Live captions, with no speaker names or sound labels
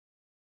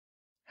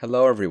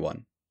Hello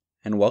everyone,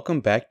 and welcome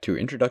back to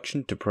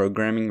Introduction to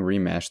Programming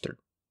Remastered.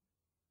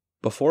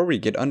 Before we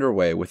get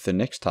underway with the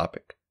next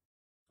topic,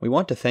 we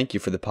want to thank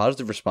you for the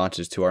positive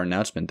responses to our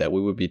announcement that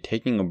we would be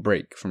taking a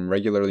break from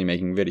regularly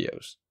making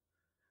videos.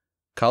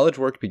 College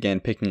work began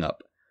picking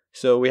up,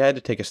 so we had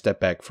to take a step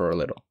back for a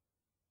little.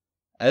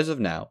 As of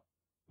now,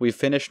 we've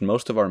finished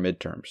most of our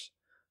midterms,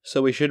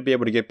 so we should be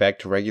able to get back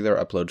to regular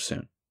uploads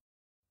soon.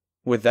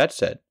 With that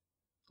said,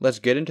 let's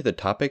get into the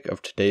topic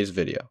of today's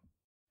video.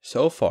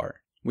 So far,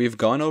 we've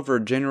gone over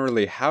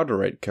generally how to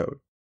write code,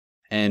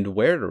 and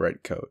where to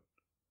write code.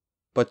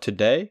 But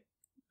today,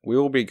 we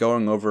will be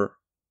going over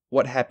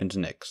what happens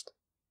next.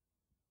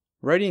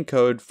 Writing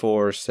code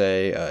for,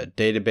 say, a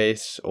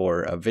database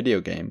or a video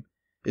game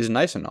is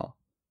nice and all,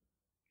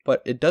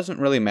 but it doesn't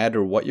really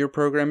matter what your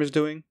program is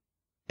doing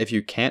if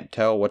you can't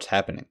tell what's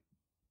happening.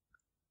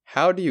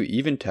 How do you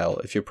even tell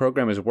if your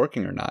program is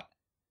working or not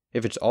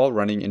if it's all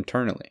running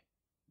internally?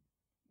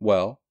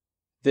 Well,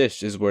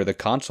 this is where the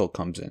console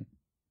comes in.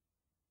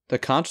 The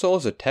console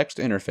is a text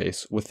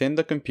interface within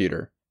the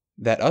computer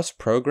that us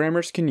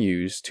programmers can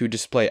use to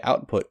display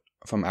output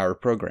from our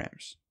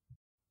programs.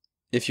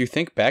 If you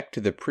think back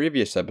to the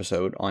previous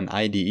episode on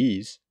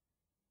IDEs,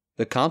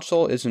 the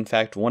console is in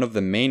fact one of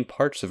the main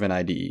parts of an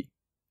IDE,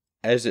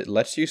 as it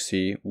lets you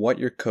see what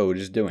your code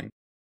is doing.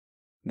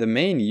 The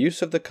main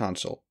use of the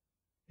console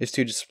is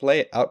to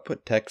display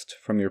output text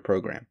from your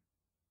program.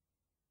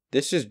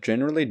 This is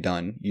generally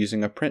done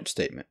using a print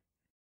statement.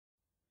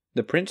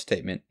 The print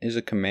statement is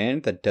a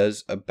command that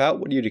does about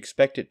what you'd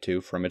expect it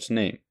to from its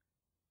name.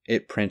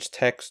 It prints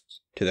text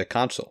to the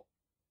console.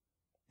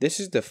 This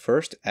is the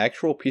first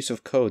actual piece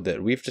of code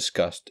that we've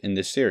discussed in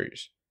this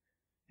series,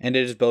 and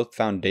it is both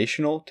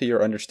foundational to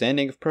your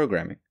understanding of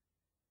programming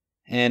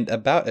and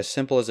about as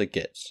simple as it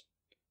gets.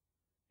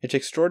 It's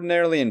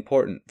extraordinarily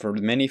important for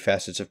many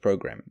facets of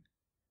programming,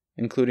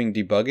 including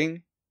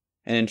debugging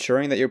and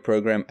ensuring that your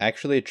program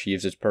actually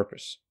achieves its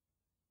purpose.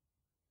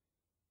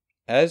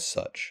 As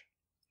such,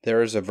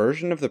 there is a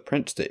version of the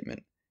print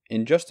statement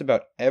in just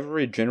about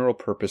every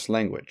general-purpose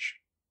language.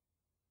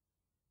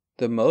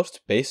 The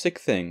most basic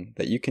thing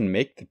that you can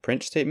make the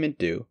print statement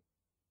do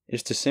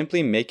is to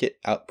simply make it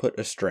output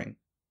a string.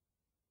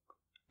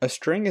 A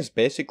string is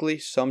basically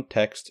some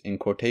text in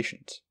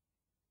quotations.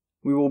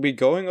 We will be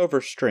going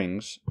over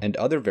strings and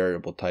other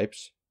variable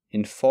types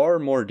in far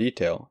more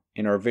detail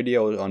in our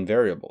video on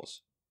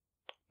variables,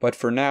 but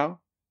for now,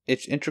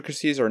 its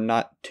intricacies are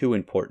not too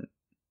important.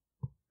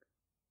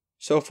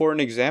 So for an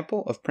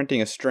example of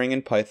printing a string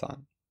in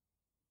Python,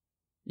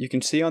 you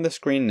can see on the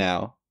screen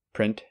now,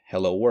 print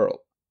hello world,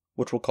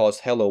 which will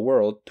cause hello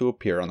world to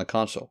appear on the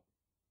console.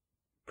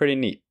 Pretty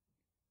neat.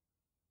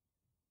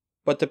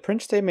 But the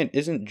print statement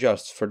isn't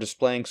just for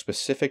displaying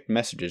specific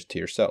messages to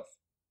yourself.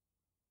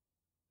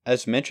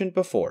 As mentioned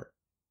before,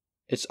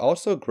 it's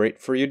also great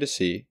for you to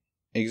see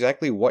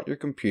exactly what your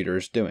computer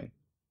is doing.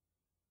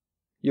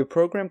 Your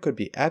program could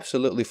be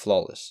absolutely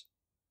flawless,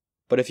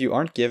 but if you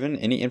aren't given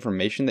any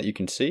information that you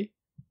can see,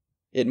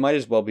 it might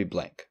as well be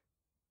blank.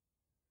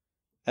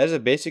 As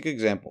a basic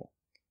example,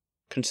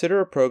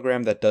 consider a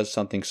program that does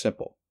something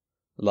simple,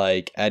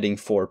 like adding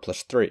 4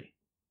 plus 3.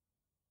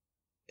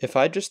 If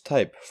I just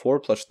type 4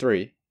 plus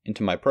 3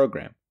 into my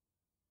program,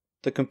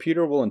 the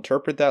computer will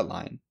interpret that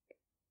line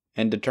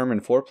and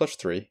determine 4 plus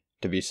 3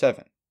 to be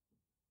 7.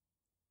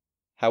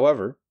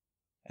 However,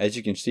 as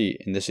you can see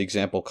in this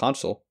example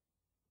console,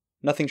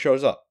 nothing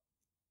shows up.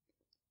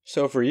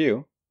 So for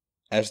you,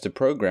 as the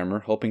programmer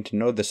hoping to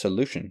know the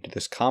solution to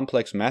this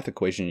complex math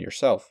equation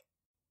yourself,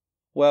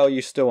 well,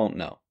 you still won't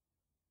know.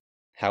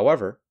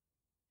 However,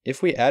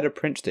 if we add a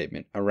print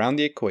statement around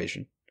the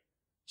equation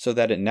so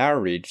that it now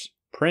reads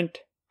print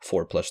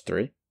 4 plus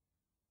 3,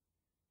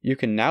 you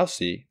can now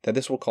see that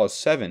this will cause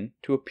 7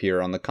 to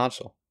appear on the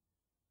console.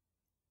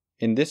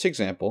 In this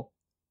example,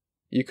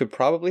 you could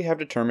probably have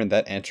determined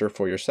that answer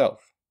for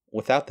yourself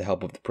without the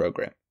help of the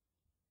program.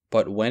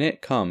 But when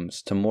it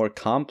comes to more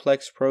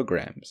complex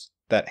programs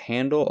that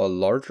handle a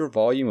larger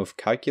volume of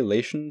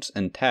calculations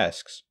and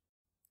tasks,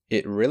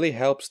 it really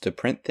helps to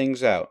print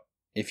things out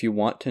if you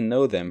want to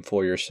know them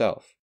for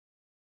yourself.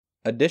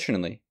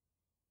 Additionally,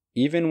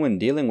 even when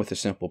dealing with a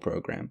simple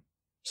program,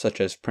 such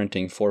as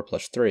printing 4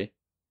 plus 3,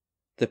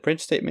 the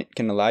print statement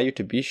can allow you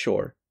to be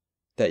sure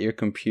that your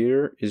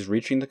computer is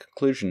reaching the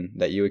conclusion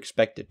that you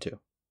expect it to.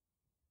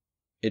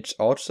 It's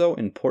also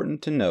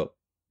important to note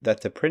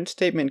that the print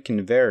statement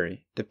can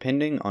vary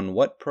depending on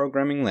what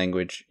programming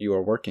language you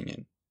are working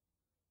in.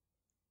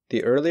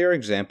 The earlier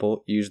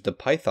example used the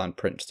Python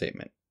print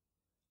statement,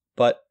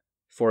 but,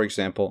 for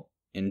example,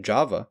 in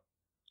Java,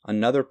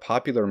 another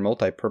popular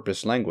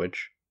multi-purpose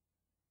language,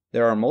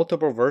 there are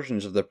multiple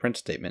versions of the print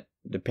statement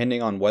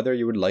depending on whether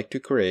you would like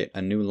to create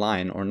a new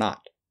line or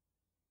not.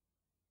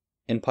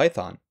 In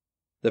Python,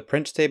 the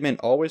print statement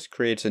always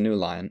creates a new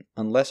line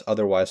unless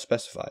otherwise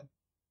specified.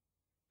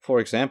 For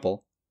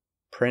example,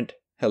 print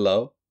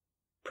hello,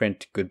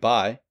 print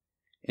goodbye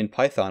in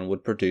Python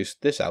would produce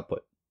this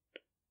output,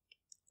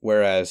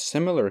 whereas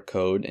similar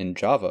code in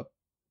Java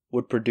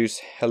would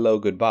produce hello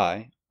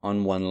goodbye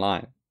on one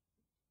line.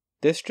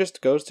 This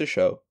just goes to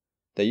show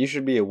that you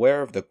should be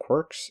aware of the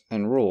quirks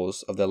and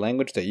rules of the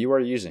language that you are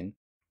using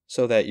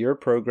so that your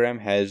program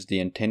has the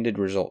intended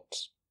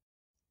results.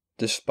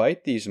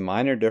 Despite these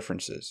minor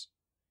differences,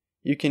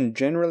 you can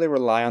generally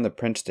rely on the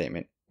print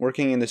statement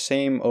working in the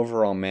same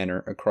overall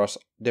manner across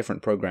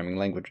different programming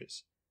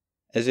languages,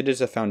 as it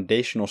is a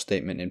foundational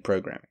statement in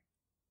programming.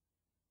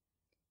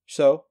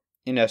 So,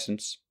 in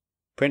essence,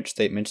 print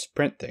statements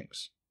print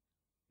things.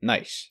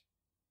 Nice.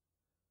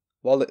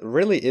 While it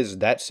really is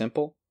that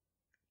simple,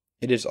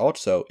 it is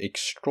also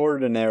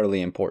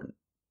extraordinarily important.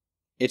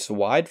 Its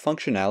wide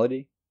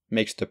functionality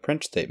makes the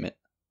print statement,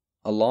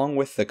 along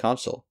with the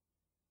console,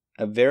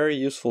 a very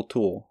useful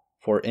tool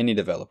for any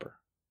developer.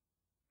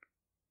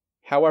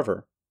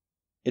 However,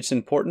 it's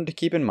important to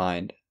keep in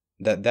mind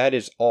that that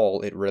is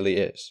all it really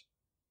is,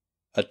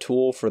 a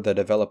tool for the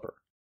developer.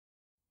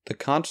 The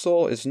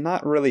console is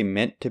not really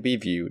meant to be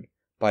viewed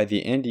by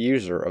the end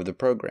user of the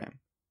program,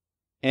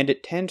 and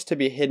it tends to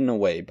be hidden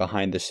away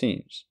behind the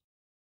scenes.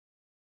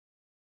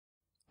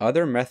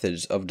 Other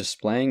methods of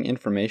displaying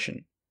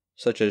information,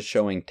 such as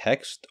showing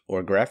text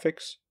or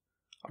graphics,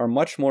 are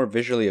much more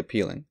visually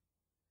appealing,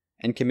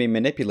 and can be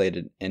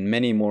manipulated in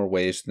many more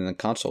ways than the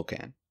console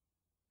can.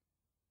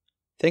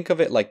 Think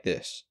of it like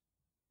this.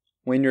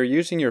 When you're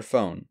using your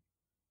phone,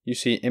 you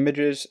see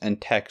images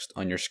and text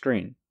on your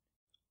screen.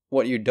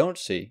 What you don't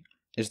see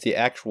is the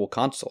actual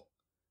console,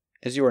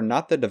 as you are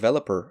not the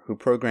developer who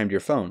programmed your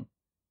phone,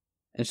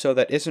 and so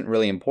that isn't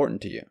really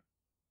important to you.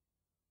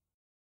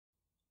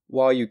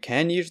 While you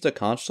can use the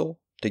console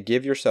to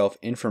give yourself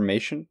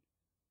information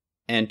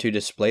and to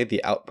display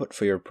the output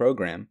for your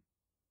program,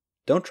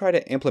 don't try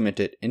to implement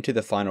it into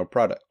the final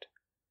product,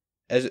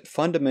 as it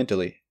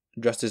fundamentally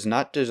just is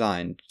not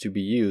designed to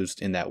be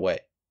used in that way.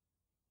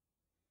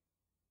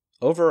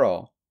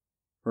 Overall,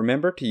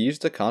 remember to use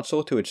the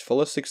console to its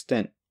fullest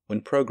extent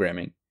when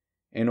programming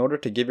in order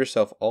to give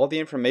yourself all the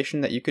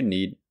information that you could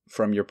need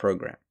from your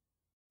program.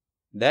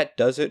 That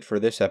does it for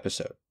this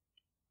episode.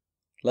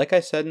 Like I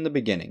said in the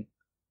beginning,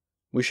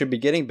 we should be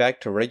getting back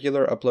to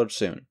regular uploads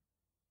soon,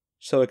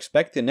 so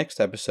expect the next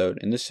episode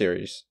in the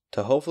series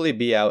to hopefully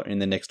be out in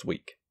the next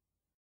week.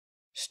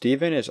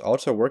 Steven is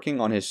also working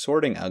on his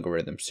sorting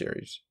algorithm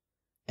series,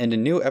 and a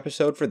new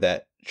episode for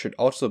that should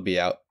also be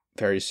out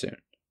very soon.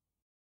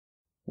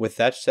 With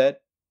that said,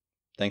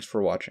 thanks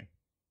for watching.